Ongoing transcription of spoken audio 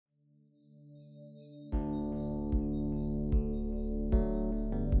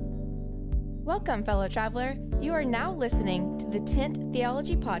Welcome, fellow traveler. You are now listening to the Tent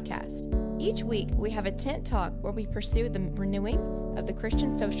Theology Podcast. Each week, we have a tent talk where we pursue the renewing of the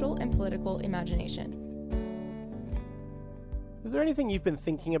Christian social and political imagination. Is there anything you've been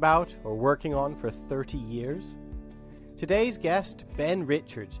thinking about or working on for 30 years? Today's guest, Ben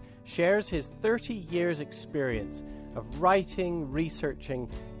Richards, shares his 30 years experience of writing, researching,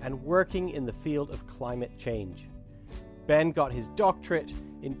 and working in the field of climate change. Ben got his doctorate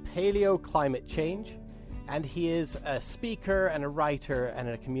in paleoclimate change, and he is a speaker and a writer and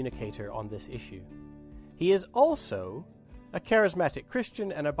a communicator on this issue. He is also a charismatic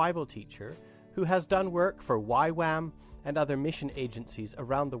Christian and a Bible teacher who has done work for YWAM and other mission agencies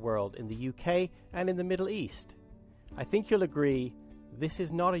around the world in the UK and in the Middle East. I think you'll agree this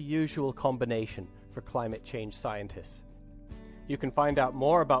is not a usual combination for climate change scientists. You can find out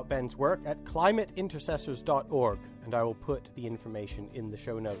more about Ben's work at climateintercessors.org, and I will put the information in the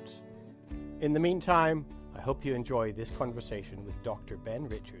show notes. In the meantime, I hope you enjoy this conversation with Dr. Ben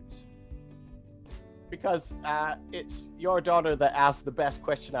Richards. Because it's your daughter that asked the best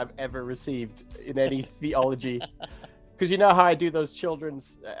question I've ever received in any theology. Because you know how I do those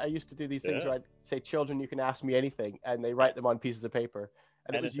I used to do these things where I'd say, children, you can ask me anything, and they write them on pieces of paper.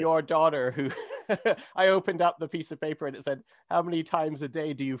 And it was your daughter who, I opened up the piece of paper and it said, how many times a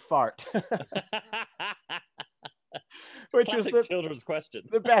day do you fart? Which was the children's question.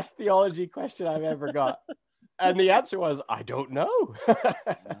 The best theology question I've ever got. And the answer was, I don't know.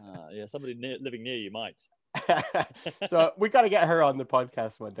 Somebody living near you might. So we got to get her on the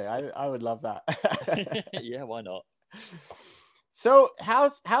podcast one day. I would love that. Yeah, why not? So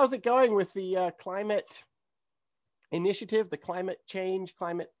how's it going with the climate initiative, the climate change,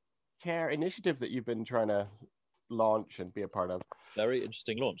 climate care initiative that you've been trying to launch and be a part of? Very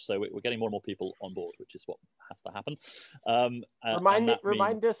interesting launch. So we're getting more and more people on board, which is what has to happen.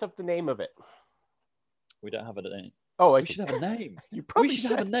 Remind us of the name of it. We don't have a name. Oh, we should have a name. We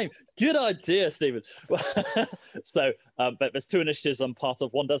should have a name. Good idea, Stephen. So, but there's two initiatives I'm part of.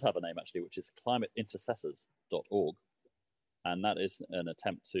 One does have a name, actually, which is climateintercessors.org. And that is an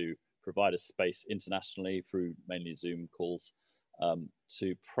attempt to provide a space internationally through mainly Zoom calls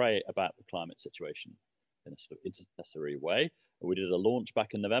to pray about the climate situation in a sort of intercessory way. We did a launch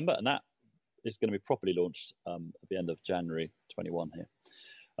back in November, and that is going to be properly launched at the end of January 21 here.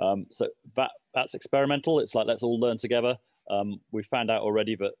 So that's experimental. It's like, let's all learn together. We found out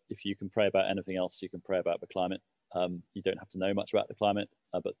already that if you can pray about anything else, you can pray about the climate. You don't have to know much about the climate,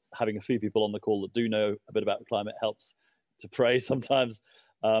 but having a few people on the call that do know a bit about the climate helps to pray sometimes.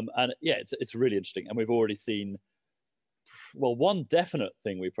 And yeah, it's really interesting. And we've already seen, well, one definite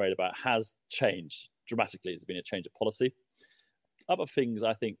thing we prayed about has changed dramatically. There's been a change of policy. Other things,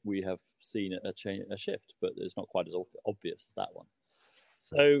 I think we have seen a shift, but it's not quite as obvious as that one.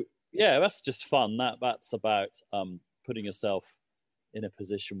 So yeah, that's just fun. That's about putting yourself in a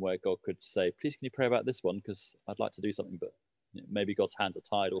position where God could say, please, can you pray about this one? Because I'd like to do something, but maybe God's hands are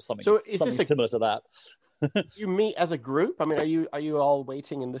tied or something. So is something this similar to that? You meet as a group? I mean, are you all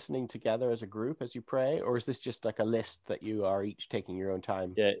waiting and listening together as a group as you pray, or is this just like a list that you are each taking your own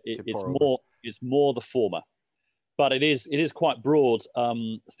time? Yeah, it's more the former, but it is quite broad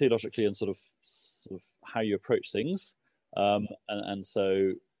theologically and sort of how you approach things, and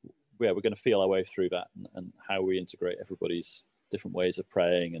so yeah, we're going to feel our way through that and how we integrate everybody's different ways of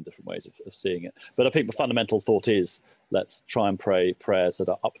praying and different ways of seeing it. But I think the fundamental thought is, let's try and pray prayers that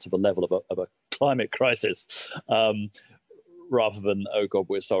are up to the level of a climate crisis, rather than, oh God,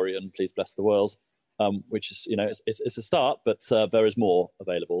 we're sorry and please bless the world, which is, it's a start, but there is more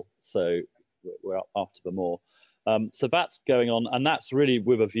available. So we're up after the more. So that's going on, and that's really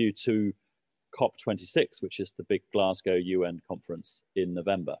with a view to COP26, which is the big Glasgow UN conference in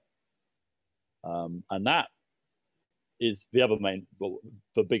November. And that is the other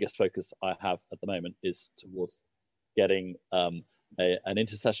the biggest focus I have at the moment is towards getting an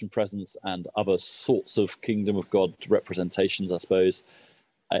intercession presence and other sorts of kingdom of God representations, I suppose,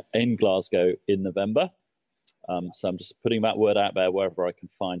 in Glasgow in November. So I'm just putting that word out there wherever I can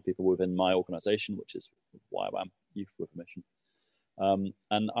find people within my organisation, which is YWAM, Youth with a Mission.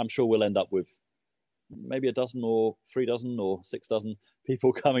 And I'm sure we'll end up with maybe a dozen or 3 dozen or 6 dozen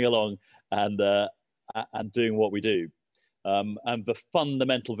people coming along and doing what we do. And the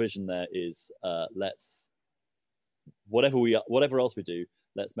fundamental vision there is let's whatever else we do,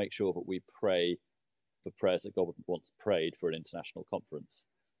 let's make sure that we pray the prayers that God wants prayed for an international conference.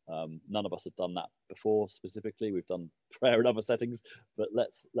 None of us have done that before specifically. We've done prayer in other settings, but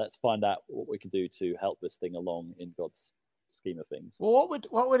let's find out what we can do to help this thing along in God's scheme of things. Well,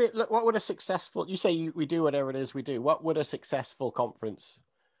 what would a successful, you say we do whatever it is we do, what would a successful conference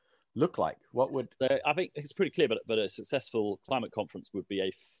look like? What would... So I think it's pretty clear, but a successful climate conference would be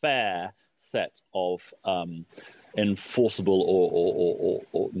a fair set of enforceable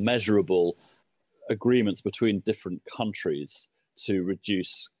or measurable agreements between different countries to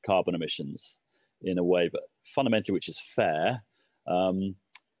reduce carbon emissions in a way, but fundamentally which is fair, and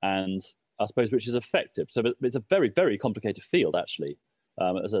I suppose which is effective. So it's a very, very complicated field, actually.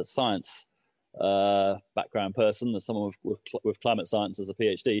 As a science background person, as someone with climate science as a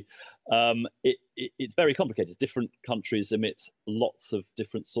PhD, it's very complicated. Different countries emit lots of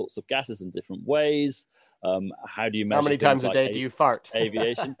different sorts of gases in different ways. How do you measure? How many times a day do you fart?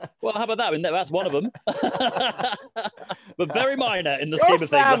 Aviation. Well, how about that? I mean, that's one of them, but very minor in the scheme of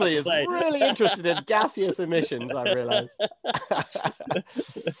things. Your family is really interested in gaseous emissions, I realize.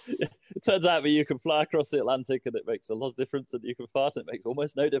 It turns out that you can fly across the Atlantic and it makes a lot of difference, and you can fart and it makes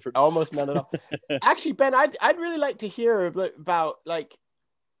almost no difference. Almost none at all. Actually, Ben, I'd really like to hear about, like,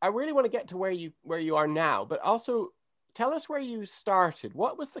 I really want to get to where you are now, but also tell us where you started.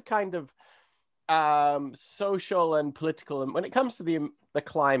 What was the kind of social and political, and when it comes to the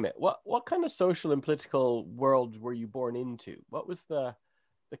climate, what kind of social and political world were you born into? What was the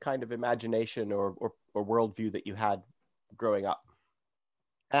kind of imagination or worldview that you had growing up?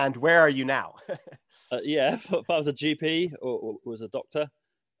 And where are you now? If I was a GP or was a doctor,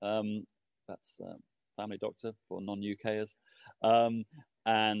 that's family doctor for non-UKers.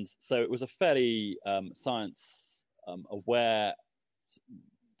 And so it was a fairly science aware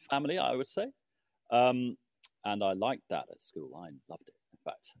family, I would say. And I liked that at school. I loved it, in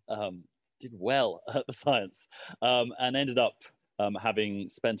fact. Did well at the science, and ended up having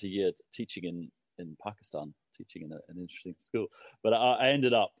spent a year teaching in Pakistan, teaching in an interesting school. But I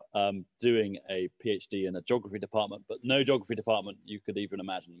ended up doing a PhD in a geography department, but no geography department you could even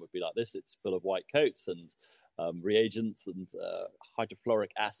imagine would be like this. It's full of white coats and reagents and hydrofluoric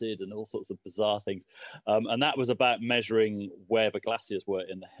acid and all sorts of bizarre things. And that was about measuring where the glaciers were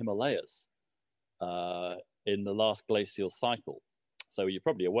in the Himalayas in the last glacial cycle. So you're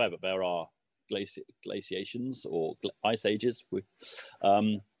probably aware that there are glaciations or ice ages,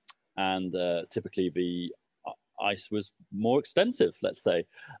 and typically the ice was more expensive, let's say.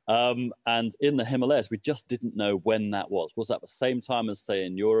 And in the Himalayas, we just didn't know when that was. Was that the same time as, say,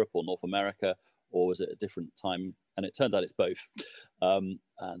 in Europe or North America, or was it a different time? And it turns out it's both. And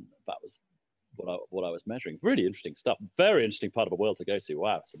that was what I was measuring. Really interesting stuff. Very interesting part of the world to go to.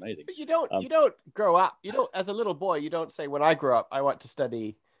 Wow, it's amazing. But you don't grow up. You don't, as a little boy, you don't say, when I grow up, I want to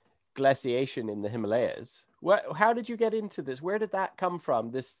study glaciation in the Himalayas. How did you get into this? Where did that come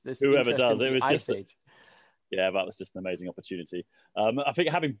from? This whoever does, it was ice just age. Yeah, that was just an amazing opportunity. I think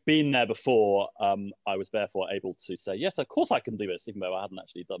having been there before, I was therefore able to say, yes, of course I can do this, even though I hadn't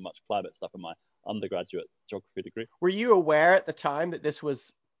actually done much climate stuff in my undergraduate geography degree. Were you aware at the time that this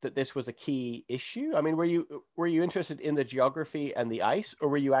was a key issue? I mean, were you interested in the geography and the ice, or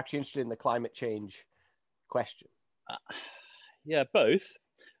were you actually interested in the climate change question? Yeah, both.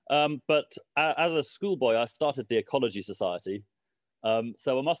 But as a schoolboy, I started the Ecology Society.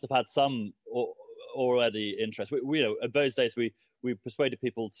 So I must have had some already interest. We in those days, we persuaded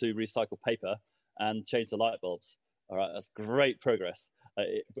people to recycle paper and change the light bulbs. All right, that's great progress.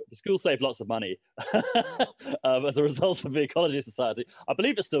 But the school saved lots of money as a result of the Ecology Society. I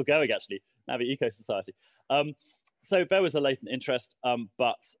believe it's still going, actually, now the Eco Society. So there was a latent interest,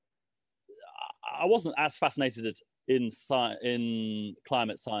 but I wasn't as fascinated in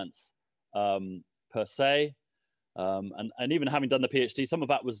climate science per se. And even having done the PhD, some of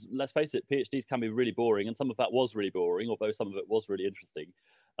that was, let's face it, PhDs can be really boring, and some of that was really boring, although some of it was really interesting.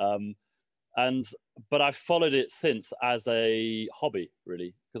 But I've followed it since as a hobby,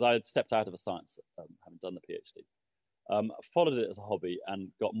 really, because I had stepped out of the science, having done the PhD. I followed it as a hobby and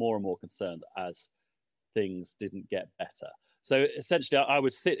got more and more concerned as things didn't get better. So essentially, I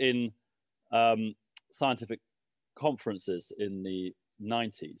would sit in scientific conferences in the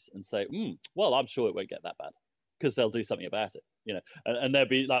 90s and say, well, I'm sure it won't get that bad, because they'll do something about it, and there'd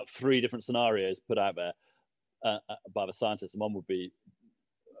be like 3 different scenarios put out there by the scientists, and one would be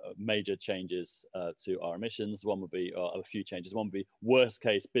major changes to our emissions, one would be a few changes, one would be worst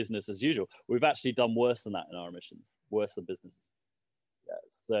case business as usual. We've actually done worse than that in our emissions, worse than business. Yeah.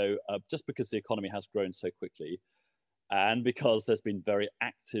 So just because the economy has grown so quickly, and because there's been very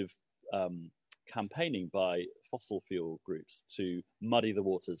active campaigning by fossil fuel groups to muddy the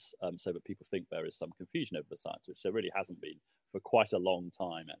waters, so that people think there is some confusion over the science, which there really hasn't been for quite a long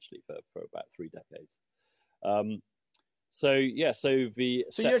time, actually, for about 3 decades. So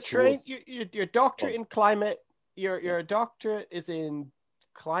you're trained. Your doctorate in climate. Your doctorate is in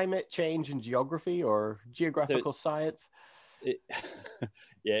climate change and geography or geographical science.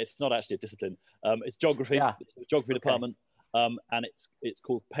 yeah, it's not actually a discipline. It's geography, geography department, and it's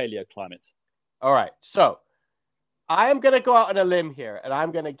called paleoclimate. All right, so I'm going to go out on a limb here, and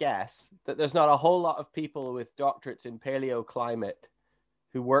I'm going to guess that there's not a whole lot of people with doctorates in paleoclimate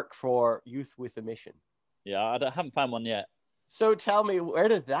who work for Youth with a Mission. Yeah, I haven't found one yet. So tell me, where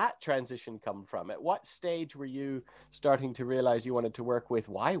did that transition come from? At what stage were you starting to realize you wanted to work with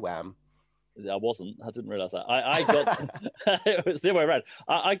YWAM? I didn't realize that. I got, it was the other way around.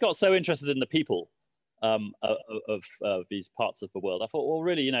 I got so interested in the people of these parts of the world. I thought, well,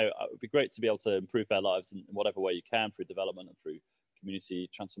 really, it would be great to be able to improve their lives in whatever way you can through development and through community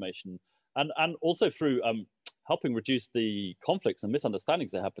transformation, and also through helping reduce the conflicts and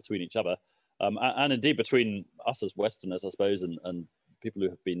misunderstandings they have between each other, and indeed between us as Westerners, I suppose, and people who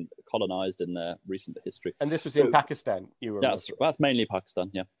have been colonized in their recent history. And this was in Pakistan, you were? That's mainly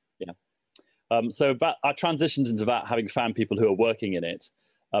Pakistan, yeah. So I transitioned into that, having found people who are working in it.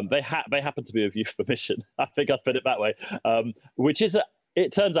 They happen to be of Youth for Mission. I think I'd put it that way, which is,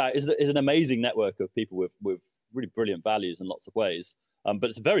 it turns out, is an amazing network of people with really brilliant values in lots of ways. But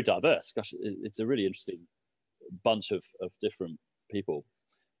it's very diverse. Gosh, it's a really interesting bunch of different people.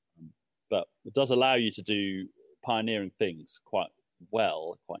 But it does allow you to do pioneering things quite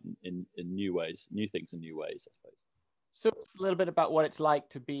well, quite in new ways, new things in new ways, I suppose. So it's a little bit about what it's like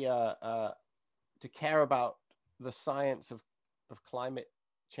to be to care about the science of climate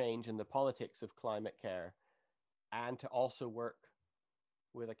change and the politics of climate care, and to also work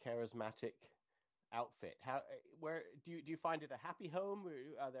with a charismatic outfit. Where do you find it a happy home? Where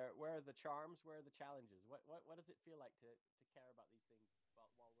are the charms? Where are the challenges? What does it feel like to care about these things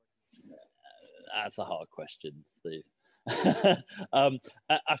while working? That's a hard question, Steve.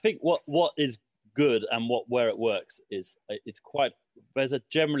 I think what is good and where it works is there's a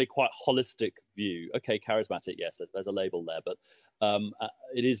generally quite holistic view. Okay, charismatic, yes, there's a label there, but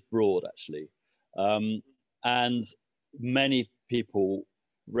it is broad actually, and many people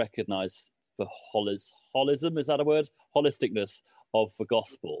recognize the holism, is that a word? Holisticness of the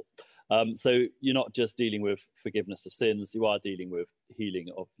gospel. So you're not just dealing with forgiveness of sins, you are dealing with healing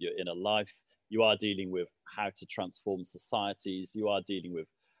of your inner life, you are dealing with how to transform societies, you are dealing with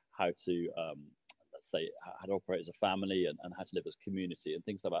how to say how to operate as a family and how to live as community and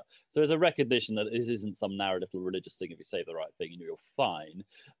things like that. So there's a recognition that this isn't some narrow little religious thing. If you say the right thing, you're fine.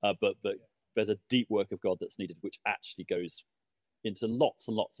 But there's a deep work of God that's needed, which actually goes into lots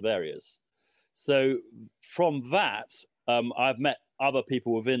and lots of areas. So from that, I've met other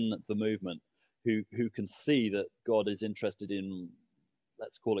people within the movement who can see that God is interested in,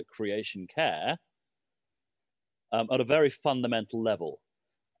 let's call it creation care, at a very fundamental level.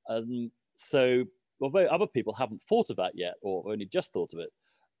 So although other people haven't thought of that yet, or only just thought of it,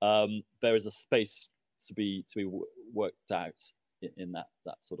 there is a space to be worked out in that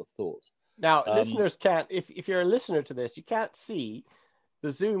sort of thought. Now, listeners can't, if you're a listener to this, you can't see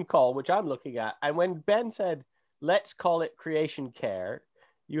the Zoom call, which I'm looking at. And when Ben said, let's call it creation care,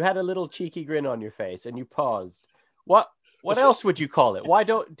 you had a little cheeky grin on your face and you paused. What else would you call it?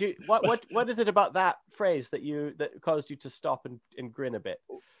 What is it about that phrase that caused you to stop and grin a bit?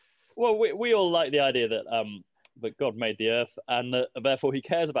 Well, we all like the idea that God made the earth and that therefore he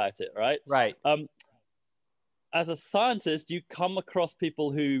cares about it, right? Right. As a scientist, you come across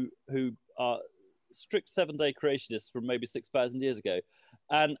people who are strict 7-day creationists from maybe 6,000 years ago,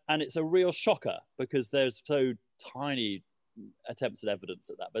 and it's a real shocker because there's so tiny attempts at evidence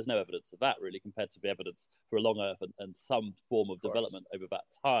at that. There's no evidence of that really compared to the evidence for a long earth and some form of development over that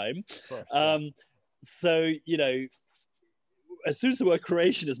time. So, as soon as the word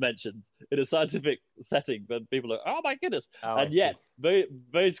creation is mentioned in a scientific setting, then people are, oh my goodness. And yet,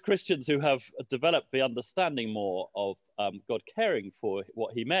 those Christians who have developed the understanding more of God caring for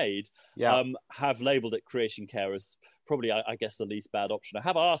what he made have labeled it creation care as probably, I guess, the least bad option. I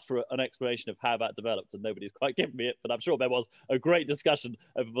have asked for an explanation of how that developed, and nobody's quite given me it, but I'm sure there was a great discussion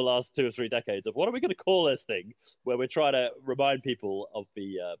over the last 2 or 3 decades of what are we going to call this thing, where we're trying to remind people of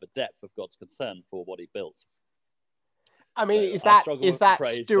the depth of God's concern for what he built. I mean, is that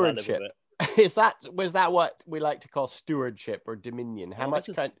stewardship? Was that what we like to call stewardship or dominion? This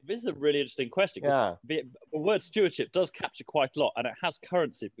is a really interesting question. The word stewardship does capture quite a lot, and it has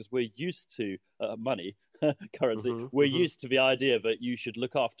currency because we're used to money, currency. We're used to the idea that you should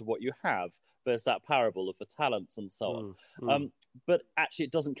look after what you have. There's that parable of the talents and so on. But actually,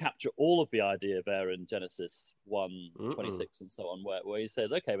 it doesn't capture all of the idea there in Genesis 1:26 and so on, where he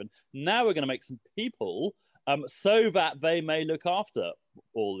says, okay, then now we're going to make some people so that they may look after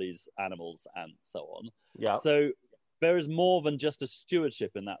all these animals and so on. Yeah. So there is more than just a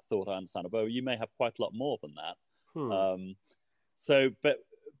stewardship in that thought, I understand, although you may have quite a lot more than that. But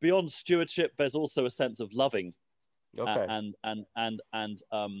beyond stewardship, there's also a sense of loving, Okay. and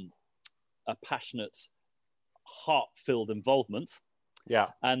a passionate, heart-filled involvement. Yeah.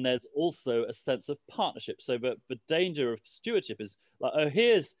 And there's also a sense of partnership. So the danger of stewardship is like, oh,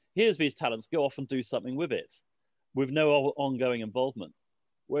 here's these talents, go off and do something with it, with no ongoing involvement.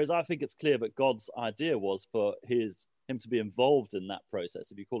 Whereas I think it's clear that God's idea was for him to be involved in that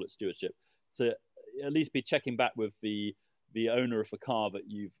process, if you call it stewardship, to at least be checking back with the owner of a car that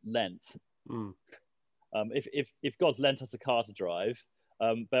you've lent. If God's lent us a car to drive,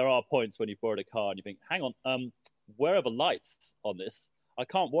 there are points when you've borrowed a car and you think, hang on, where are the lights on this? I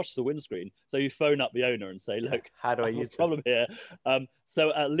can't wash the windscreen. So you phone up the owner and say, look, how do I use this problem here?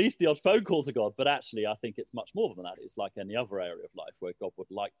 So at least the odd phone call to God. But actually, I think it's much more than that. It's like any other area of life where God would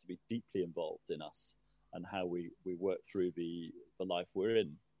like to be deeply involved in us and how we work through the life we're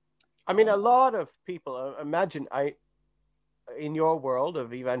in. I mean, a lot of people, imagine, in your world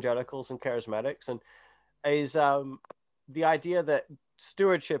of evangelicals and charismatics, and is the idea that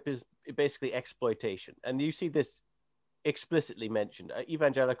stewardship is basically exploitation. And you see this explicitly mentioned.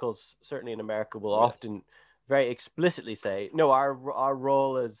 Evangelicals, certainly in America, will often very explicitly say, no, our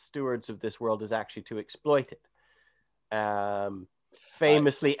role as stewards of this world is actually to exploit it.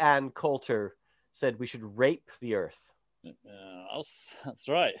 Famously, Ann Coulter said we should rape the earth. That's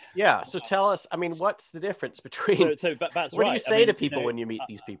right. Yeah. So tell us, I mean, what's the difference between? What do you say to people when you meet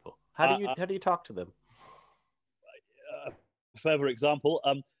these people? How do you talk to them? Further example,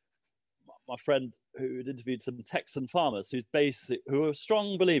 my friend who had interviewed some Texan farmers who are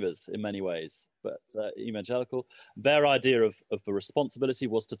strong believers in many ways, but evangelical. Their idea of the responsibility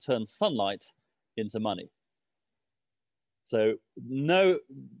was to turn sunlight into money. So no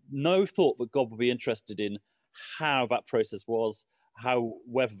thought that God would be interested in how that process was,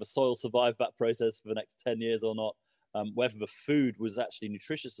 whether the soil survived that process for the next 10 years or not, whether the food was actually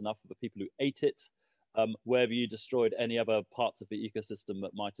nutritious enough for the people who ate it, whether you destroyed any other parts of the ecosystem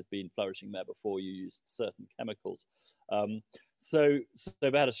that might have been flourishing there before you used certain chemicals. So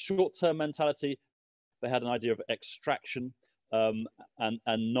they had a short-term mentality. They had an idea of extraction and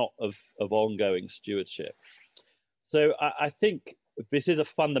not of ongoing stewardship. So I think this is a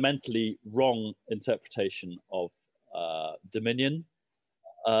fundamentally wrong interpretation of dominion,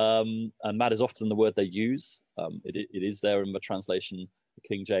 and that is often the word they use. It is there in the translation, the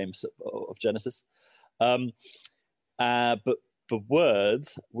King James of Genesis. But the word,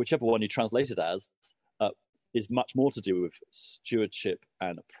 whichever one you translate it as, is much more to do with stewardship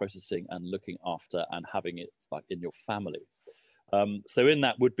and processing and looking after and having it like in your family. So in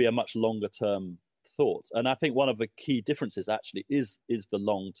that would be a much longer term thought. And I think one of the key differences actually is the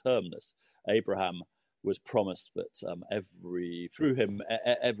long termness. Abraham was promised that through him,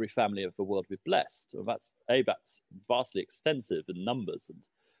 every family of the world would be blessed. So that's vastly extensive in numbers,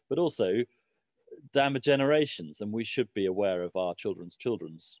 but also down the generations. And we should be aware of our children's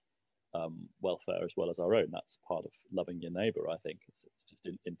welfare as well as our own. That's part of loving your neighbor, I think. It's just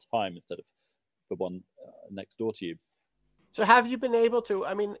in time instead of the one next door to you. So have you been able to,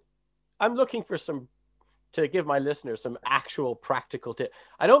 I mean, I'm looking for to give my listeners some actual practical tips.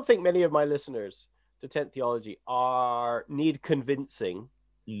 I don't think many of my listeners to Tent Theology need convincing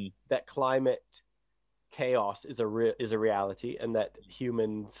that climate chaos is a reality and that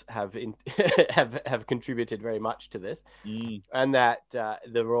humans have contributed very much to this, and that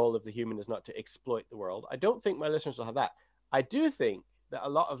the role of the human is not to exploit the world. I don't think my listeners will have that. I do think that a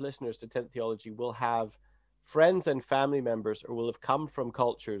lot of listeners to Tent Theology will have friends and family members, or will have come from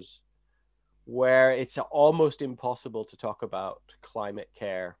cultures where it's almost impossible to talk about climate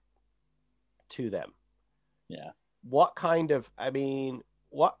care to them. Yeah. What kinds of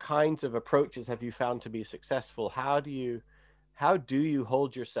approaches have you found to be successful? How do you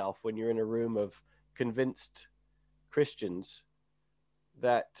hold yourself when you're in a room of convinced Christians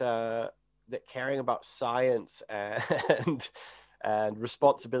that caring about science and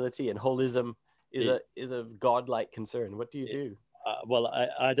responsibility and holism is a godlike concern? What do you do? Well,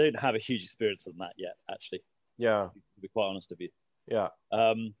 I don't have a huge experience on that yet, actually. Yeah. To be quite honest with you. Yeah.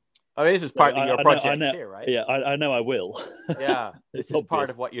 This is partly your project here, right? Yeah, I know I will. Yeah. This is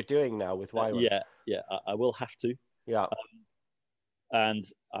part of what you're doing now with YWAM. I will have to. Yeah. And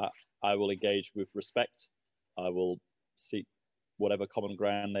I will engage with respect. I will seek whatever common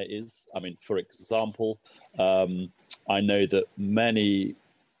ground there is. I mean, for example, I know that many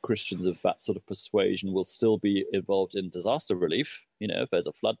Christians of that sort of persuasion will still be involved in disaster relief. You know, if there's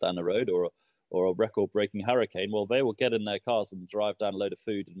a flood down the road or a record-breaking hurricane, well, they will get in their cars and drive down a load of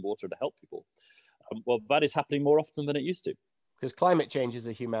food and water to help people. Well, that is happening more often than it used to. Because climate change is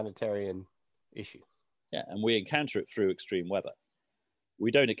a humanitarian issue. Yeah, and we encounter it through extreme weather.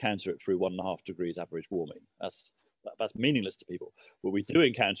 We don't encounter it through 1.5 degrees average warming. That's meaningless to people. But we do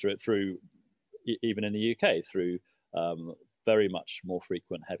encounter it through, even in the UK, through very much more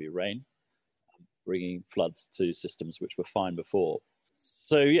frequent heavy rain, bringing floods to systems which were fine before.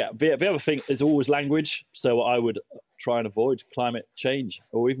 So yeah, the other thing is always language. So I would try and avoid climate change,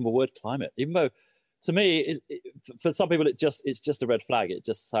 or even the word climate, even though to me, for some people, it's just a red flag. It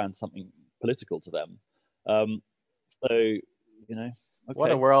just sounds something political to them. So, you know, okay. What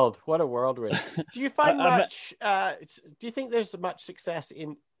a world we're in. Do you find do you think there's much success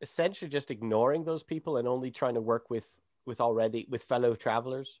in essentially just ignoring those people and only trying to work with fellow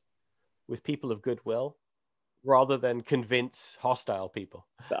travelers, with people of goodwill, rather than convince hostile people?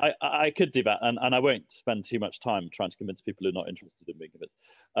 I could do that, and I won't spend too much time trying to convince people who are not interested in being convinced.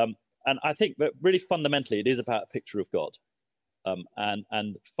 And I think that really fundamentally it is about a picture of God.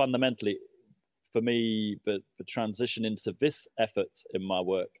 And fundamentally, for me, the transition into this effort in my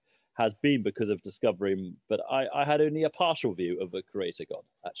work has been because of discovering that I had only a partial view of a creator God,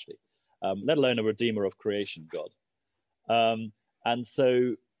 actually, let alone a redeemer of creation God. And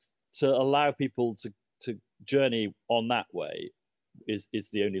so to allow people to journey on that way is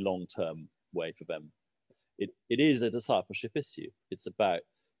the only long-term way for them. It is a discipleship issue. It's about,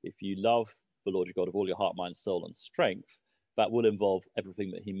 if you love the Lord your God with all your heart, mind, soul, and strength, that will involve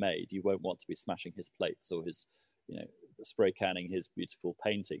everything that he made. You won't want to be smashing his plates or his, spray canning his beautiful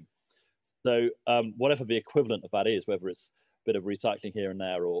painting. So whatever the equivalent of that is, whether it's a bit of recycling here and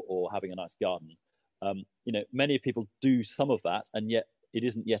there or having a nice garden, many people do some of that, and yet it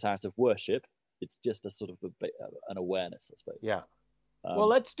isn't yet out of worship. It's just a sort of an awareness, I suppose. Yeah. Well,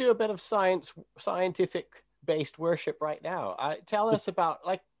 let's do a bit of scientific-based worship right now. Tell us about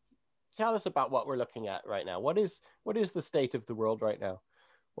what we're looking at right now. What is the state of the world right now?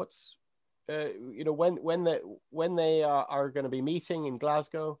 What's when they are going to be meeting in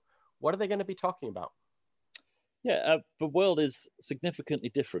Glasgow, what are they going to be talking about? Yeah, the world is significantly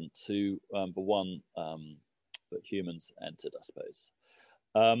different to the one that humans entered, I suppose.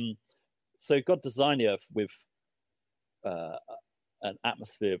 So God designed the Earth with an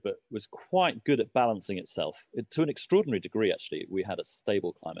atmosphere that was quite good at balancing itself. To an extraordinary degree, actually. We had a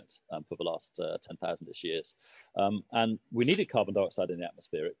stable climate for the last 10,000-ish years. And we needed carbon dioxide in the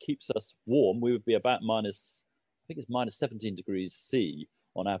atmosphere. It keeps us warm. We would be about minus 17 degrees C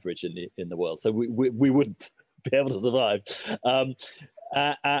on average in the world. So we wouldn't be able to survive. But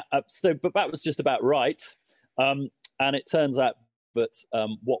that was just about right. And it turns out that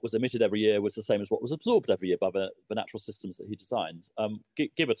what was emitted every year was the same as what was absorbed every year by the natural systems that he designed,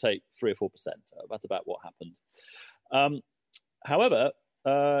 give or take 3 or 4%. That's about what happened. However,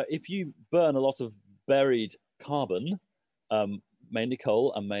 if you burn a lot of buried carbon, mainly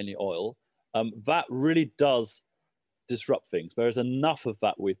coal and mainly oil, that really does disrupt things. There is enough of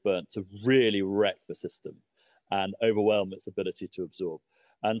that we've burnt to really wreck the system and overwhelm its ability to absorb.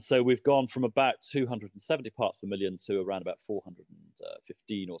 And so we've gone from about 270 parts per million to around about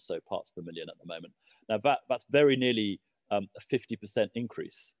 415 or so parts per million at the moment. Now that's very nearly a 50%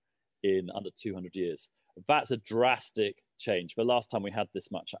 increase in under 200 years. That's a drastic change. The last time we had this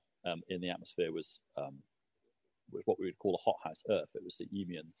much in the atmosphere was what we would call a hothouse Earth. It was the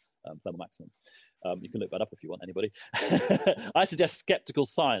Eemian thermal maximum. You can look that up if you want, anybody. I suggest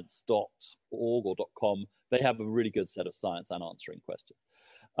skepticalscience.org or .com. They have a really good set of science and answering questions.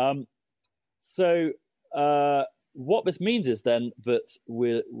 So what this means is then that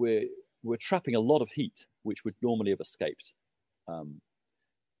we're trapping a lot of heat, which would normally have escaped.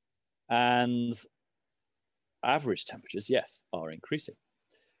 And average temperatures, yes, are increasing.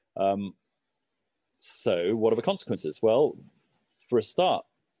 So what are the consequences? Well, for a start,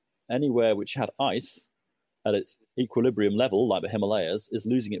 anywhere which had ice at its equilibrium level, like the Himalayas, is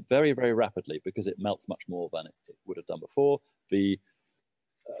losing it very, very rapidly because it melts much more than it would have done before. The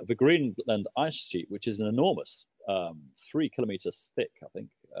Greenland ice sheet, which is an enormous 3 kilometers thick, I think,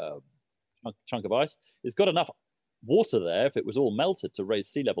 chunk of ice, it's got enough water there, if it was all melted, to raise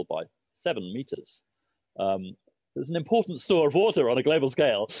sea level by 7 meters. There's an important store of water on a global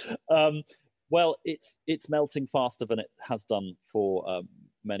scale. Well, it's melting faster than it has done for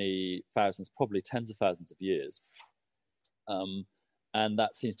many thousands, probably tens of thousands of years. And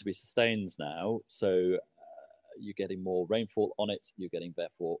that seems to be sustained now. So you're getting more rainfall on it. You're getting,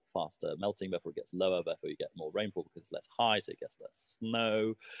 therefore, faster melting. Therefore, it gets lower. Therefore, you get more rainfall because it's less high, so it gets less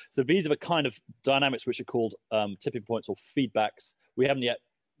snow. So these are the kind of dynamics which are called tipping points or feedbacks. We haven't yet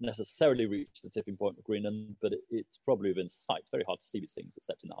necessarily reached the tipping point of Greenland, but it's probably within sight. It's very hard to see these things,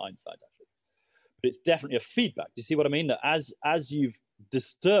 except in the hindsight, actually. but it's definitely a feedback. Do you see what I mean? That as you've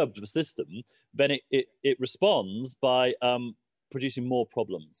disturbed the system, then it responds by producing more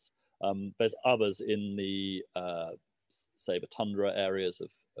problems. There's others in the say the tundra areas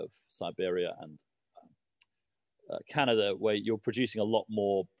of Siberia and Canada, where you're producing a lot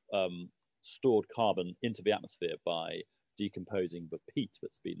more stored carbon into the atmosphere by decomposing the peat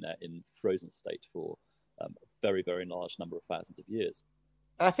that's been there in frozen state for a very, very large number of thousands of years.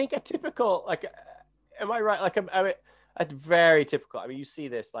 I think a typical, like, am I right? Like, I mean, a very typical. I mean, you see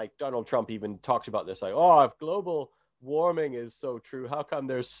this, like Donald Trump even talks about this, like, oh, if global warming is so true, how come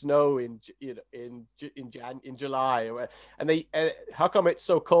there's snow in July, and how come it's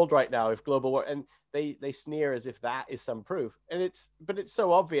so cold right now if global war, and they sneer as if that is some proof, and it's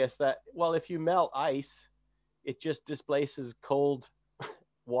so obvious that, well, if you melt ice, it just displaces cold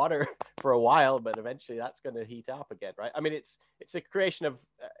water for a while, but eventually that's going to heat up again, right? I mean, it's a creation of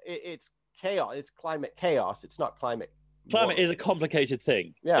it's chaos. It's climate chaos. It's not climate. Climate is a complicated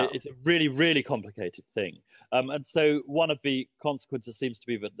thing. Yeah, it's a really, really complicated thing. And so one of the consequences seems to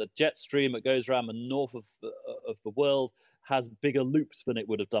be that the jet stream that goes around the north of the world has bigger loops than it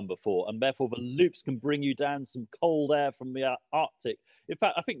would have done before, and therefore the loops can bring you down some cold air from the Arctic. In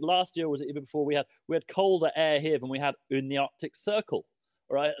fact, I think last year, was it even before, we had colder air here than we had in the Arctic Circle,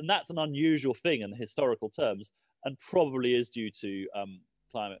 right? And that's an unusual thing in historical terms, and probably is due to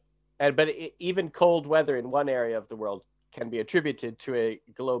climate. But even cold weather in one area of the world can be attributed to a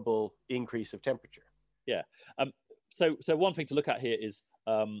global increase of temperature. Yeah. So one thing to look at here is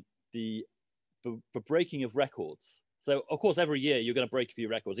the breaking of records. So, of course, every year you're going to break a few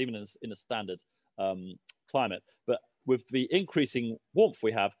records, even in a standard climate. But with the increasing warmth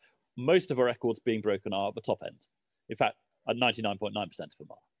we have, most of our records being broken are at the top end. In fact, at 99.9% of them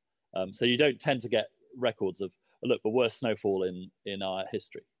are. So you don't tend to get records of, the worst snowfall in our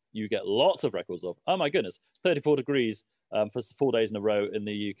history. You get lots of records of, oh my goodness, 34 degrees for 4 days in a row in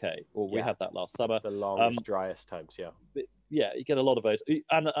the UK. Or we had that last summer. The longest, driest times, yeah. Yeah, you get a lot of those,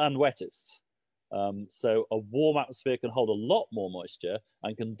 and wettest. So a warm atmosphere can hold a lot more moisture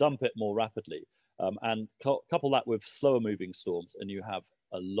and can dump it more rapidly. And couple that with slower moving storms, and you have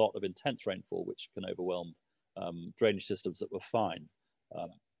a lot of intense rainfall, which can overwhelm drainage systems that were fine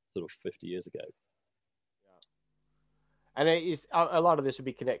sort of 50 years ago. And a lot of this would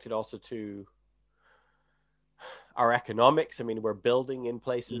be connected also to our economics. I mean, we're building in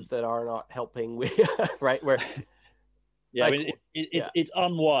places that are not helping, right? Yeah, like, I mean, it's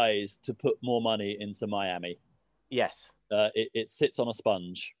unwise to put more money into Miami. Yes. It sits on a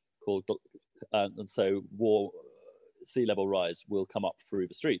sponge called, and so sea level rise will come up through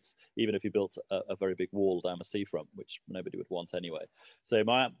the streets, even if you built a very big wall down the seafront, which nobody would want anyway. So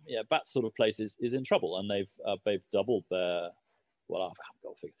that sort of place is in trouble, and they've doubled their, well, I've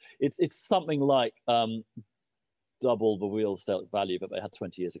got to figure. It's something like double the real estate value that they had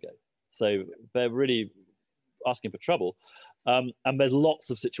 20 years ago. So they're really asking for trouble. And there's lots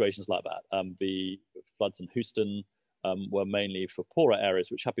of situations like that. The floods in Houston were mainly for poorer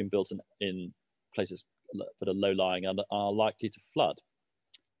areas, which have been built in places that are low-lying and are likely to flood.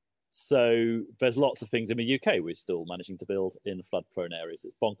 So there's lots of things in the UK we're still managing to build in flood-prone areas.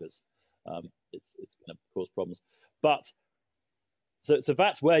 It's bonkers. It's going to cause problems. But so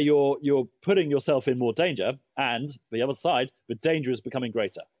that's where you're putting yourself in more danger, and the other side, the danger is becoming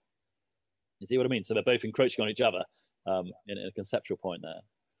greater. You see what I mean? So they're both encroaching on each other in a conceptual point there.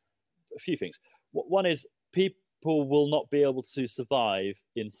 A few things. One is people will not be able to survive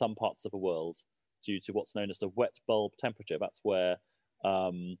in some parts of the world due to what's known as the wet bulb temperature. That's where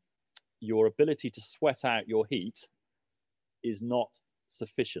your ability to sweat out your heat is not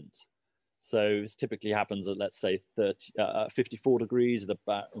sufficient. So this typically happens at, let's say, 54 degrees at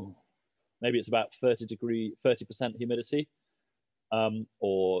about, maybe it's about 30% humidity.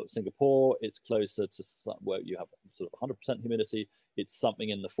 Or Singapore, it's closer to where you have sort of 100% humidity. It's something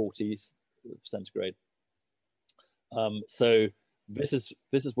in the 40s centigrade. So this is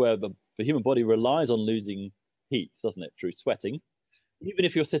where the human body relies on losing heat, doesn't it, through sweating. Even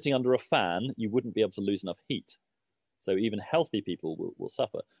if you're sitting under a fan, you wouldn't be able to lose enough heat. So even healthy people will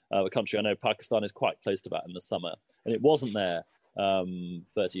suffer. A country I know, Pakistan, is quite close to that in the summer, and it wasn't there 30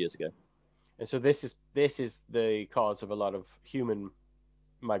 years ago. And so this is the cause of a lot of human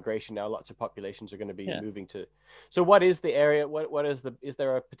migration now. Lots of populations are going to be moving to. So what is the area? What is is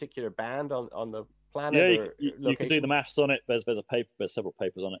there a particular band on the planet? Yeah, you can do the maths on it. There's a paper. There's several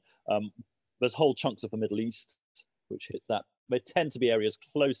papers on it. There's whole chunks of the Middle East which hits that. They tend to be areas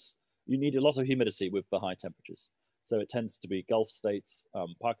close. You need a lot of humidity with the high temperatures. So it tends to be Gulf states,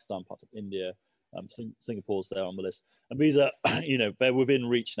 Pakistan, parts of India, Singapore's there on the list, and these are, they're within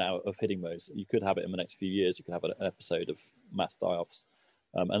reach now of hitting those. You could have it in the next few years. You could have an episode of mass die-offs,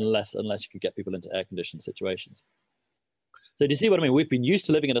 unless you could get people into air-conditioned situations. So do you see what I mean? We've been used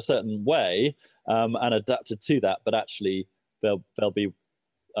to living in a certain way and adapted to that, but actually there'll be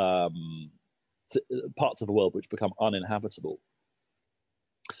parts of the world which become uninhabitable.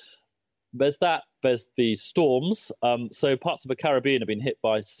 There's the storms. So parts of the Caribbean have been hit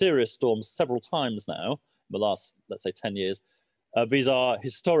by serious storms several times now in the last, let's say, 10 years. These are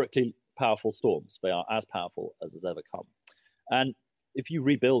historically powerful storms. They are as powerful as has ever come. And if you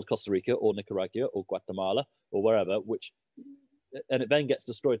rebuild Costa Rica or Nicaragua or Guatemala or wherever, and it then gets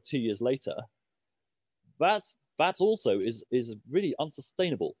destroyed 2 years later, that also is really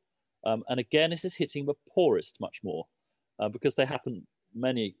unsustainable. And again, this is hitting the poorest much more because they happen.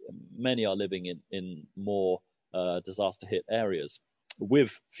 Many are living in more disaster hit areas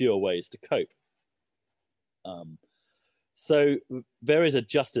with fewer ways to cope. So there is a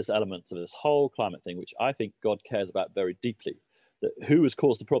justice element to this whole climate thing, which I think God cares about very deeply. That who has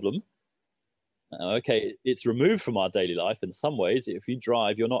caused the problem? Okay, it's removed from our daily life in some ways. If you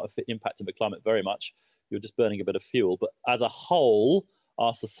drive, you're not impacting the climate very much. You're just burning a bit of fuel. But as a whole,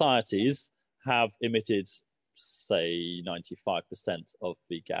 our societies have emitted, say, 95% of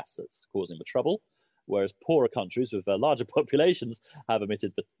the gas that's causing the trouble, whereas poorer countries with their larger populations have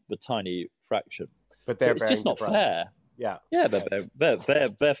emitted the tiny fraction. But it's just not fair. Yeah,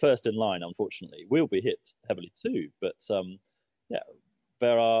 they're first in line. Unfortunately, we'll be hit heavily too. But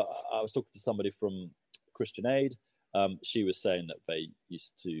I was talking to somebody from Christian Aid. She was saying that they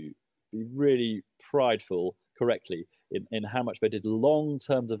used to be really prideful, correctly, in how much they did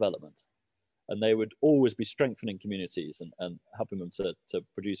long-term development. And they would always be strengthening communities and helping them to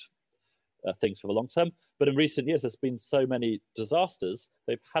produce things for the long term. But in recent years, there's been so many disasters,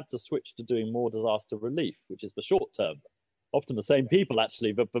 they've had to switch to doing more disaster relief, which is the short term. Often the same people,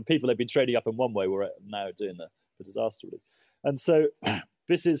 actually, but people they've been trading up in one way were now doing the disaster relief. And so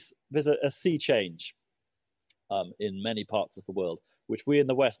there's a sea change in many parts of the world, which we in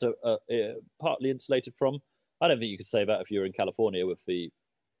the West are partly insulated from. I don't think you could say that if you're in California with the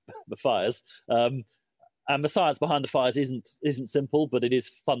fires. And the science behind the fires isn't simple, but it is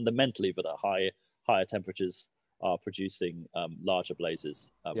fundamentally that higher temperatures are producing larger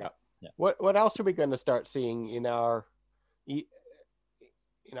blazes. Yeah. What else are we going to start seeing in our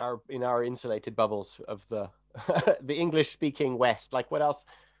insulated bubbles of the the English speaking West? Like what else,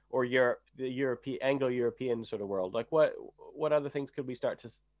 or Europe, the Anglo-European sort of world? Like what other things could we start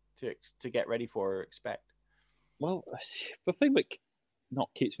to get ready for or expect? Well, the thing that not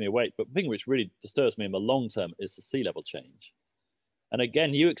keeps me awake, but the thing which really disturbs me in the long term is the sea level change. And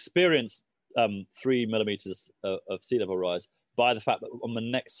again, you experience 3 millimeters of sea level rise by the fact that on the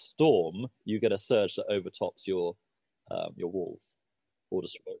next storm, you get a surge that overtops your walls or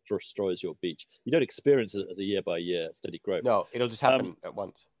destroys your beach. You don't experience it as a year by year steady growth. No, it'll just happen at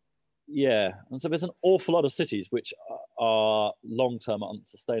once. Yeah, and so there's an awful lot of cities which are long-term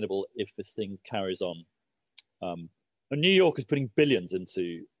unsustainable if this thing carries on. And New York is putting billions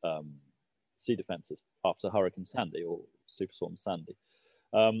into sea defenses after Hurricane Sandy or Superstorm Sandy.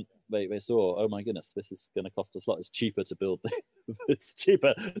 They saw, oh my goodness, this is going to cost us a lot. It's cheaper to build. It's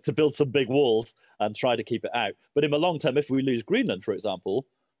cheaper to build some big walls and try to keep it out. But in the long term, if we lose Greenland, for example,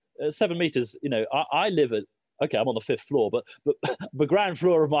 7 meters. I live at. Okay, I'm on the 5th floor, but the ground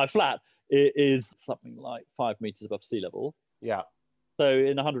floor of my flat is something like 5 meters above sea level. Yeah. So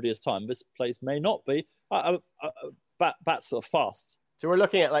in 100 years' time, this place may not be. That's sort of fast. So we're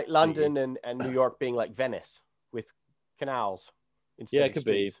looking at like London and New York being like Venice with canals instead of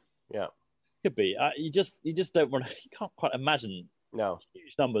streets. Yeah, could be. You just don't want to. You can't quite imagine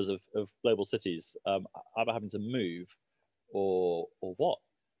huge numbers of global cities either having to move or what.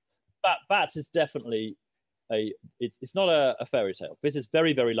 That is definitely it's not a fairy tale. This is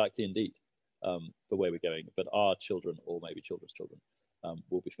very, very likely indeed the way we're going. But our children or maybe children's children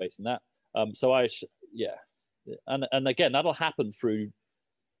will be facing that. And again, that'll happen through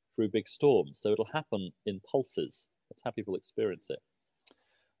big storms. So it'll happen in pulses. That's how people experience it.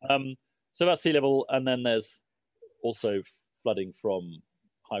 So that's sea level, and then there's also flooding from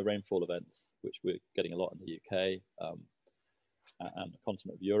high rainfall events, which we're getting a lot in the UK and the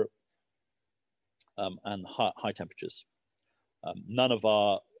continent of Europe, and high temperatures.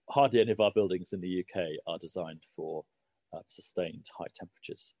 Hardly any of our buildings in the UK are designed for sustained high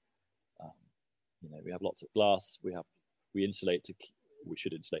temperatures. We have lots of glass. We insulate we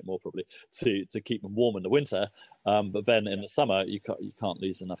should insulate more probably to keep them warm in the winter. But then in the summer, you can't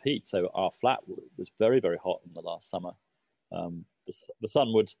lose enough heat. So our flat was very, very hot in the last summer. The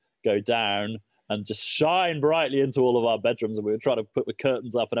sun would go down and just shine brightly into all of our bedrooms, and we were trying to put the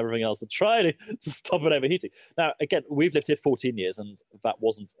curtains up and everything else to try to stop it overheating. Now, again, we've lived here 14 years, and that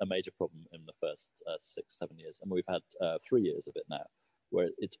wasn't a major problem in the first 6-7 years, and we've had 3 years of it now, where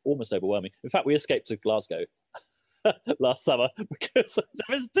it's almost overwhelming. In fact, we escaped to Glasgow last summer because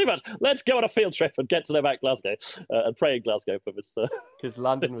it's too much. Let's go on a field trip and get to know about Glasgow and pray in Glasgow for this. Because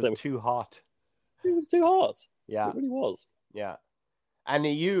London was too hot. It was too hot. Yeah, it really was. Yeah. And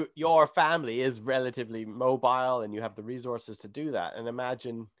your family is relatively mobile, and you have the resources to do that. And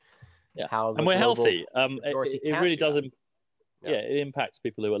imagine how. And we're healthy. It really does. It impacts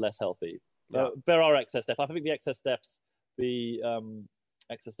people who are less healthy. Yeah. There are excess deaths. I think the excess deaths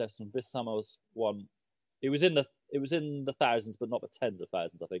from this summer was one. It was in the thousands, but not the tens of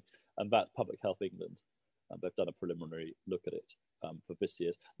thousands, I think. And that's Public Health England. And they've done a preliminary look at it for this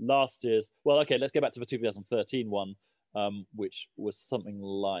year's. Last year's. Well, okay. Let's go back to the 2013 one. Which was something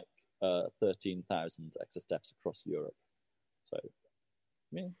like 13,000 excess deaths across Europe. So,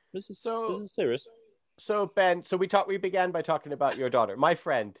 yeah, this is serious. So Ben, we began by talking about your daughter, my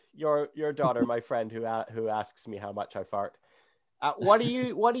friend, your daughter, my friend who asks me how much I fart. What are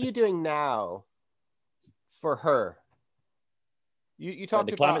you doing now for her? You talked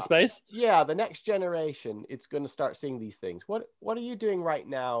in the about climate space. Yeah, the next generation, it's going to start seeing these things. What are you doing right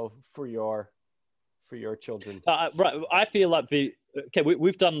now for your children? Right, I feel like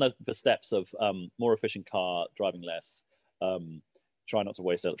we've done the steps of more efficient car, driving less, try not to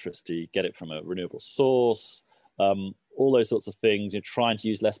waste electricity, get it from a renewable source, all those sorts of things. You're trying to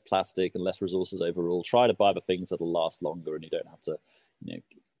use less plastic and less resources overall. Try to buy the things that'll last longer, and you don't have to,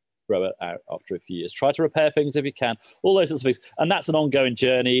 throw it out after a few years. Try to repair things if you can. All those sorts of things, and that's an ongoing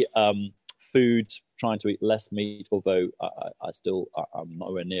journey. Food, trying to eat less meat, although I'm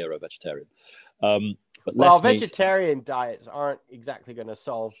nowhere near a vegetarian. But vegetarian diets aren't exactly going to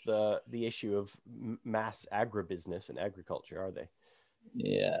solve the issue of mass agribusiness and agriculture, are they?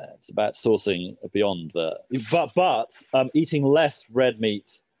 Yeah, it's about sourcing beyond that. But eating less red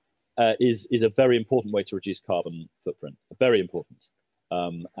meat is a very important way to reduce carbon footprint. Very important,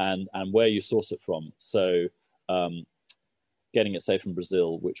 and where you source it from. So, getting it, say, from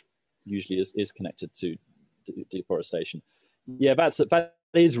Brazil, which usually is connected to deforestation. Yeah, that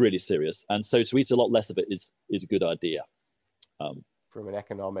is really serious, and so to eat a lot less of it is a good idea. From an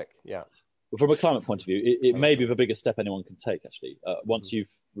economic, from a climate point of view, it may be the biggest step anyone can take. Actually, once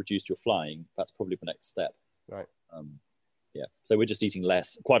you've reduced your flying, that's probably the next step. Right. So we're just eating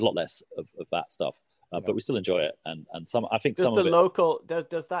quite a lot less of that stuff, but we still enjoy it, and some. I think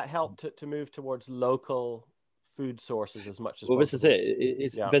does that help to move towards local food sources as much as possible? This is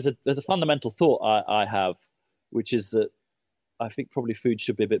it. There's a fundamental thought I have, which is that I think probably food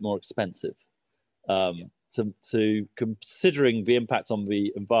should be a bit more expensive. To considering the impact on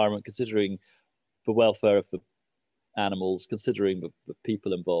the environment, considering the welfare of the animals, considering the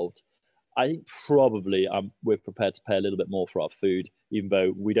people involved, I think probably we're prepared to pay a little bit more for our food, even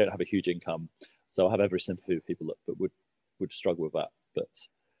though we don't have a huge income. So I have every sympathy with people that would struggle with that. But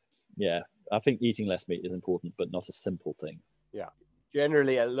yeah, I think eating less meat is important, but not a simple thing. Yeah,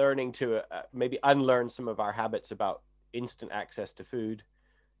 generally learning to maybe unlearn some of our habits about instant access to food,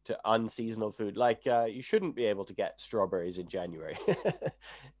 to unseasonal food. Like you shouldn't be able to get strawberries in January.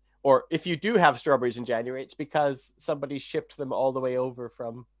 Or if you do have strawberries in January, it's because somebody shipped them all the way over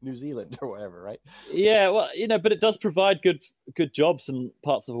from New Zealand or whatever, right? Yeah, well, but it does provide good jobs in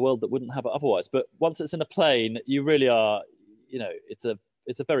parts of the world that wouldn't have it otherwise. But once it's in a plane, you really are, it's a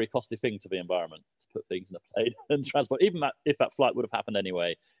very costly thing to the environment to put things in a plane and transport. Even if that flight would have happened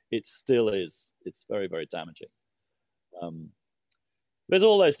anyway, it still is. It's very, very damaging. There's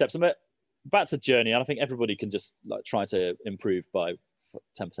all those steps, and that's a journey. And I think everybody can just try to improve by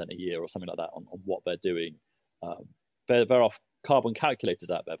 10% a year or something like that on what they're doing. There are carbon calculators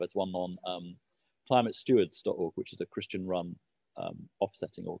out there. There's one on climatestewards.org, which is a Christian-run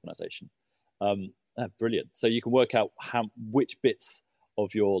offsetting organization. Brilliant. So you can work out which bits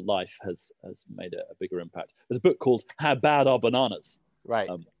of your life has made a bigger impact. There's a book called How Bad Are Bananas? Right.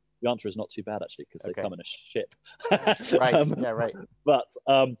 The answer is not too bad, actually, because they come in a ship. Right. Yeah, right. But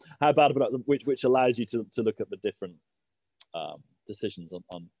How Bad Are Bananas, which allows you to look at the different decisions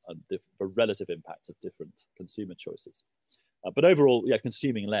on the relative impact of different consumer choices. But overall,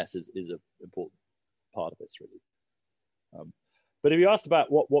 consuming less is an important part of this, really. But if you asked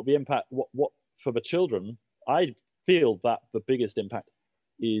about what the impact, what for the children, I feel that the biggest impact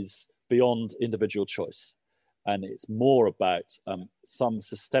is beyond individual choice. And it's more about some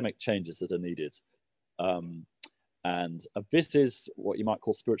systemic changes that are needed. And this is what you might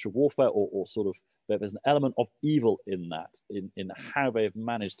call spiritual warfare, or sort of but there's an element of evil in that, in how they've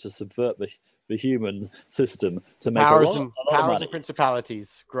managed to subvert the human system to make powers a lot of money. And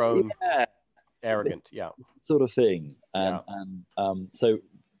principalities grown Yeah, arrogant, sort of thing. And so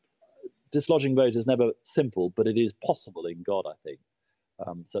dislodging those is never simple, but it is possible in God, I think.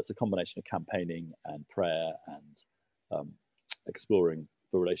 So it's a combination of campaigning and prayer and exploring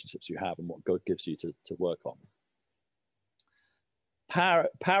the relationships you have and what God gives you to work on.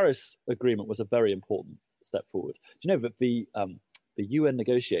 Paris Agreement was a very important step forward. Do you know that the UN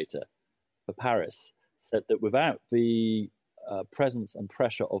negotiator for Paris said that without the presence and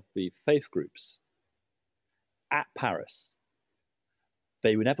pressure of the faith groups at Paris,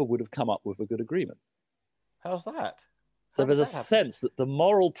 they never would have come up with a good agreement. How's that? So there's a sense that the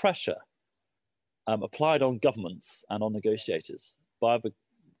moral pressure applied on governments and on negotiators by the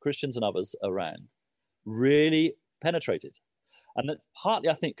Christians and others around really penetrated. And that's partly,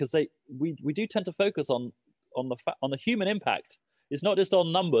 I think, because we do tend to focus on the human impact. It's not just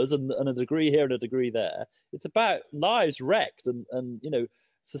on numbers and a degree here and a degree there. It's about lives wrecked and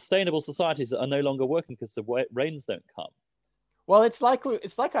sustainable societies that are no longer working because the rains don't come. Well, it's like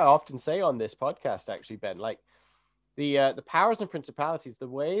I often say on this podcast, actually, Ben. Like the powers and principalities, the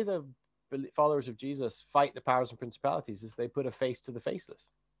way the followers of Jesus fight the powers and principalities is they put a face to the faceless,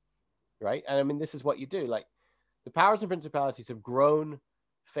 right? And I mean, this is what you do. Like the powers and principalities have grown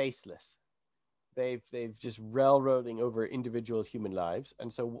faceless. They've just railroading over individual human lives,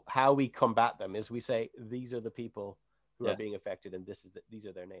 and so how we combat them is we say these are the people who are being affected, and these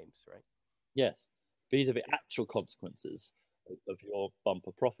are their names, right? Yes, these are the actual consequences of your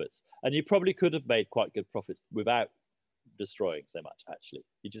bumper profits, and you probably could have made quite good profits without destroying so much. Actually,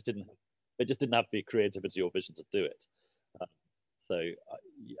 they just didn't have the creativity or vision to do it. So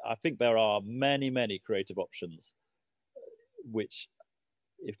I think there are many creative options, which,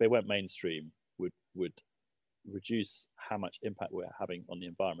 if they went mainstream, would reduce how much impact we're having on the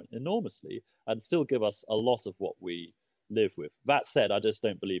environment enormously and still give us a lot of what we live with. That said, I just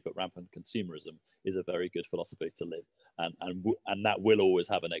don't believe that rampant consumerism is a very good philosophy to live, and that will always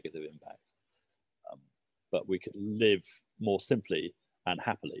have a negative impact. But we could live more simply and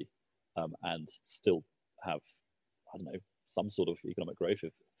happily, and still have, I don't know, some sort of economic growth,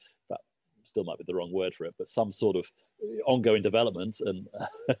 if that still might be the wrong word for it, but some sort of ongoing development, and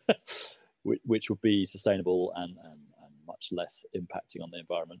which would be sustainable and much less impacting on the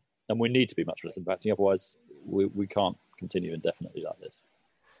environment. And we need to be much less impacting, otherwise we can't continue indefinitely like this.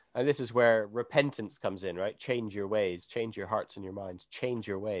 And this is where repentance comes in, right? Change your ways, change your hearts and your minds, change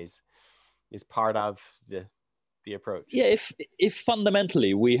your ways is part of the approach. Yeah, if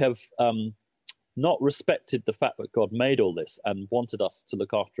fundamentally we have not respected the fact that God made all this and wanted us to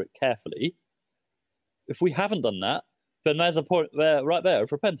look after it carefully, if we haven't done that, then there's a point there, right there,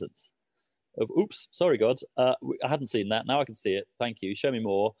 of repentance. Of, oops, sorry, God, I hadn't seen that. Now I can see it. Thank you. Show me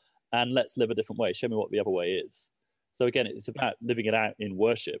more, and let's live a different way. Show me what the other way is. So again, it's about living it out in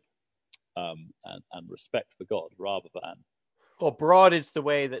worship and respect for God, rather than. Well, broad is the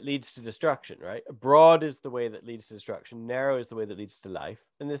way that leads to destruction, right? Broad is the way that leads to destruction. Narrow is the way that leads to life.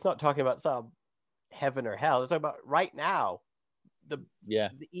 And it's not talking about some heaven or hell. It's talking about right now. The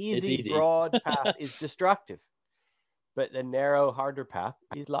easy, broad path is destructive. But the narrow, harder path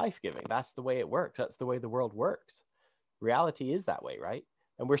is life-giving. That's the way it works. That's the way the world works. Reality is that way, right?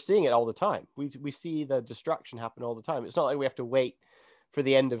 And we're seeing it all the time. We see the destruction happen all the time. It's not like we have to wait for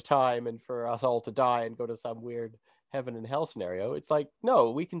the end of time and for us all to die and go to some weird heaven and hell scenario. It's like,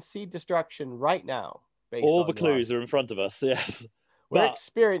 no, we can see destruction right now. All the clues are in front of us, yes. We're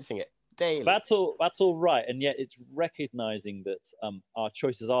experiencing it daily. That's all right. And yet it's recognizing that our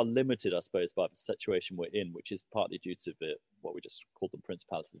choices are limited, I suppose, by the situation we're in, which is partly due to what we just called them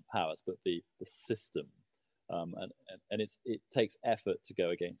principalities and powers, but the system. And it takes effort to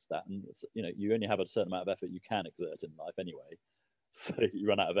go against that. And, you only have a certain amount of effort you can exert in life anyway. So you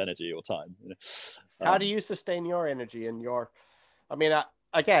run out of energy or time. How do you sustain your energy and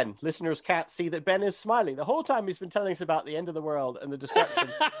again, listeners can't see that Ben is smiling. The whole time he's been telling us about the end of the world and the destruction.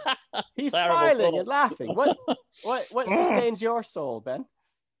 He's smiling and laughing. What sustains your soul, Ben?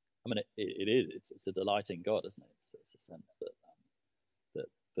 I mean, it is. It's a delight in God, isn't it? It's a sense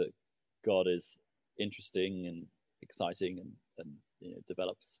that God is interesting and exciting and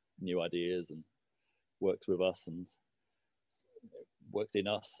develops new ideas and works with us and works in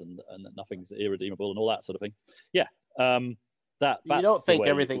us and nothing's irredeemable and all that sort of thing. Yeah. That's you don't think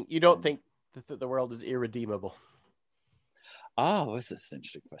everything. You don't think that the world is irredeemable. This is an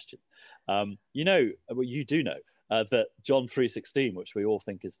interesting question. You do know that John 3:16, which we all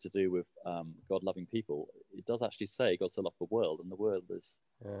think is to do with God loving people, it does actually say God so loved the world, and the world is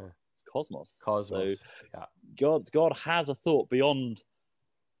it's cosmos. Cosmos. So God has a thought beyond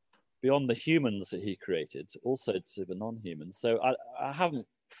the humans that he created, also to the non-humans. So I haven't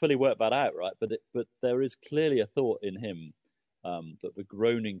fully worked that out, right? But there is clearly a thought in him that the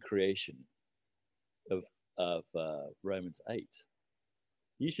groaning creation of Romans 8.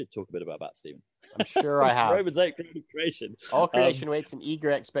 You should talk a bit about that, Stephen. I'm sure I have. Romans 8, groaning creation. All creation waits in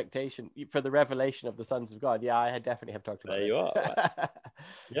eager expectation for the revelation of the sons of God. Yeah, I definitely have talked about there this. You are.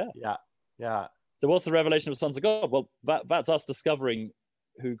 Right? Yeah. So what's the revelation of the sons of God? Well, that's us discovering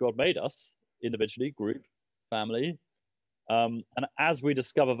who God made us, individually, group, family. And as we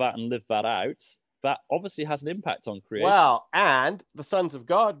discover that and live that out, that obviously has an impact on creation. Well, and the sons of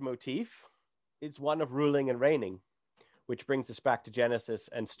God motif is one of ruling and reigning, which brings us back to Genesis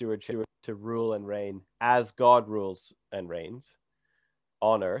and stewardship, to rule and reign as God rules and reigns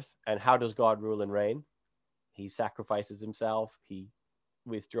on earth. And how does God rule and reign? He sacrifices himself. He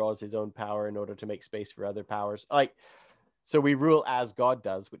withdraws his own power in order to make space for other powers. So we rule as God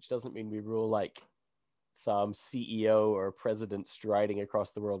does, which doesn't mean we rule like some CEO or president striding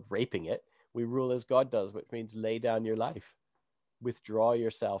across the world raping it. We rule as God does, which means lay down your life, withdraw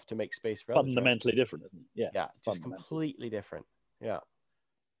yourself to make space for others. Fundamentally different, isn't it? Yeah, just completely different. Yeah.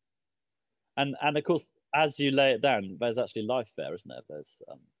 And of course, as you lay it down, there's actually life there, isn't there? There's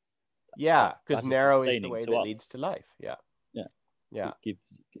because narrow is the way that leads to life. Yeah. It gives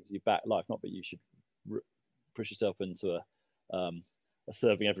you back life. Not that you should push yourself into a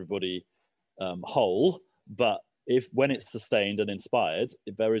serving everybody whole, but when it's sustained and inspired,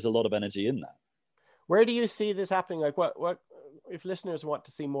 there is a lot of energy in that. Where do you see this happening? Like, what if listeners want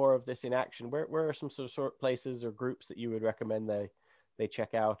to see more of this in action? Where are some sort of places or groups that you would recommend they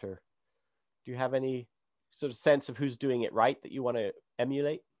check out, or do you have any sort of sense of who's doing it right that you want to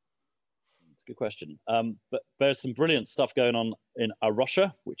emulate? It's a good question. But there's some brilliant stuff going on in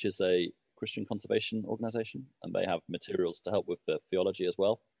Arusha, which is a Christian conservation organization, and they have materials to help with the theology as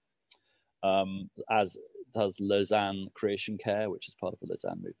well. As does Lausanne Creation Care, which is part of the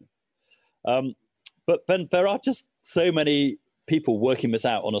Lausanne movement. But then there are just so many people working this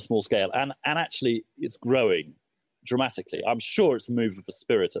out on a small scale, and actually it's growing dramatically. I'm sure it's a move of the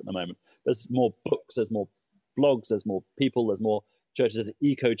spirit at the moment. There's more books, there's more blogs, there's more people, there's more churches. There's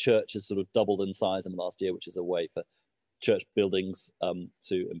Eco Church has sort of doubled in size in the last year, which is a way for church buildings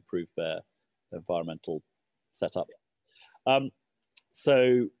to improve their environmental setup.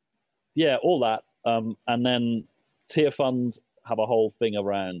 So yeah, all that. And then Tearfund have a whole thing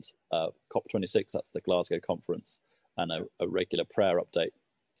around COP26, that's the Glasgow conference, and a regular prayer update.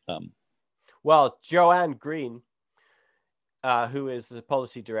 Well, Joanne Green, who is the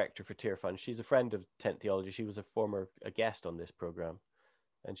policy director for Tearfund, she's a friend of Tent Theology. She was a guest on this program,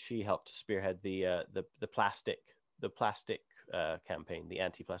 and she helped to spearhead the plastic campaign, the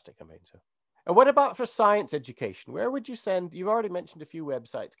anti-plastic campaign. So, and what about for science education? Where would you send? You've already mentioned a few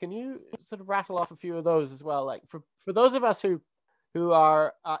websites. Can you sort of rattle off a few of those as well? Like for those of us who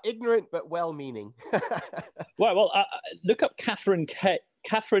are ignorant but well-meaning. Well, look up Katharine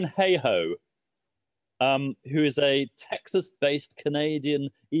Hayhoe, who is a Texas-based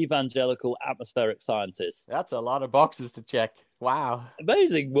Canadian evangelical atmospheric scientist. That's a lot of boxes to check. Wow.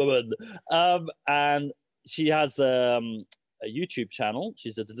 Amazing woman. And she has a YouTube channel.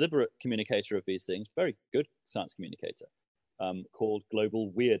 She's a deliberate communicator of these things, very good science communicator, called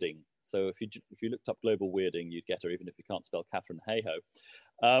Global Weirding. So if you looked up Global Weirding, you'd get her, even if you can't spell Katharine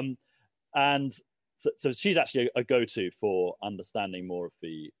Hayhoe. And so she's actually a go-to for understanding more of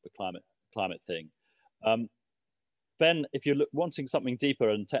the climate thing. Then if you're wanting something deeper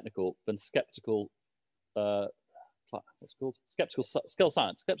and technical, then Skeptical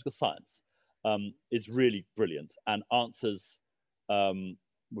Science is really brilliant and answers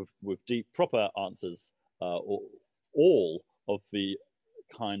with deep, proper answers all of the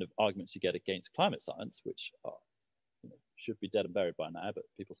kind of arguments you get against climate science, which are, should be dead and buried by now, but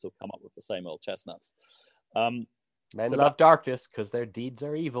people still come up with the same old chestnuts. Men love darkness because their deeds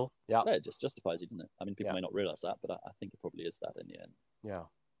are evil. Yeah, it just justifies you, doesn't it? I mean, people may not realize that, but I think it probably is that in the end. Yeah.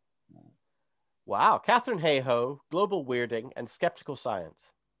 Wow. Katharine Hayhoe, Global Weirding, and Skeptical Science.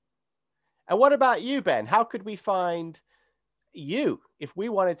 And what about you, Ben? How could we find you if we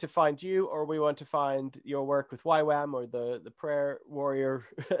wanted to find you, or we want to find your work with YWAM or the prayer warrior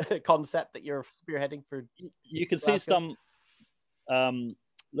concept that you're spearheading for? You can see some,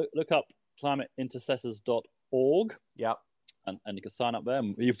 look up climateintercessors.org. Yeah. And you can sign up there.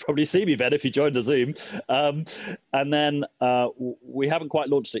 You've probably seen me, Ben, if you joined the Zoom. And then we haven't quite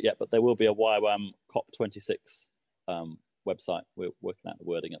launched it yet, but there will be a YWAM COP26 website. We're working out the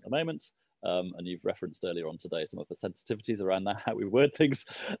wording at the moment. And you've referenced earlier on today some of the sensitivities around that, how we word things.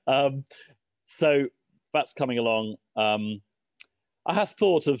 So that's coming along. I have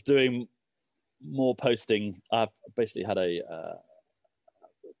thought of doing more posting. I've basically had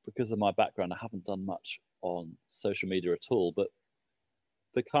because of my background, I haven't done much on social media at all, but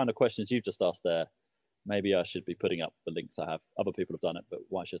the kind of questions you've just asked there, maybe I should be putting up the links I have. Other people have done it, but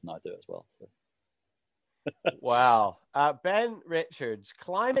why shouldn't I do it as well? So. Wow. Ben Richards,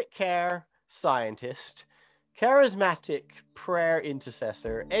 climate care scientist, charismatic prayer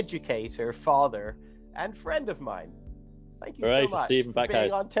intercessor, educator, father, and friend of mine. Thank you so much Stephen for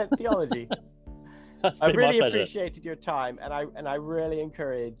being on 10th Theology. I really appreciated your time, and I really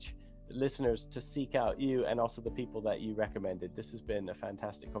encourage listeners to seek out you and also the people that you recommended. This has been a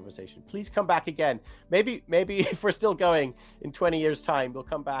fantastic conversation. Please come back again. Maybe if we're still going in 20 years' time, we'll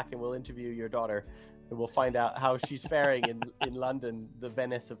come back and we'll interview your daughter, and we'll find out how she's faring in London, the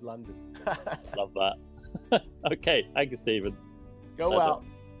Venice of London. Love that. Okay, thank you, Stephen. Go well.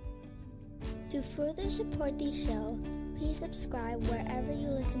 To further support the show, please subscribe wherever you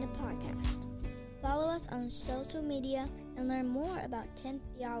listen to podcasts. Follow us on social media and learn more about 10th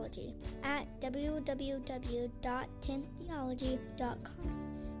Theology at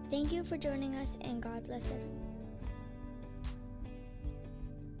www.10ththeology.com. Thank you for joining us, and God bless everyone.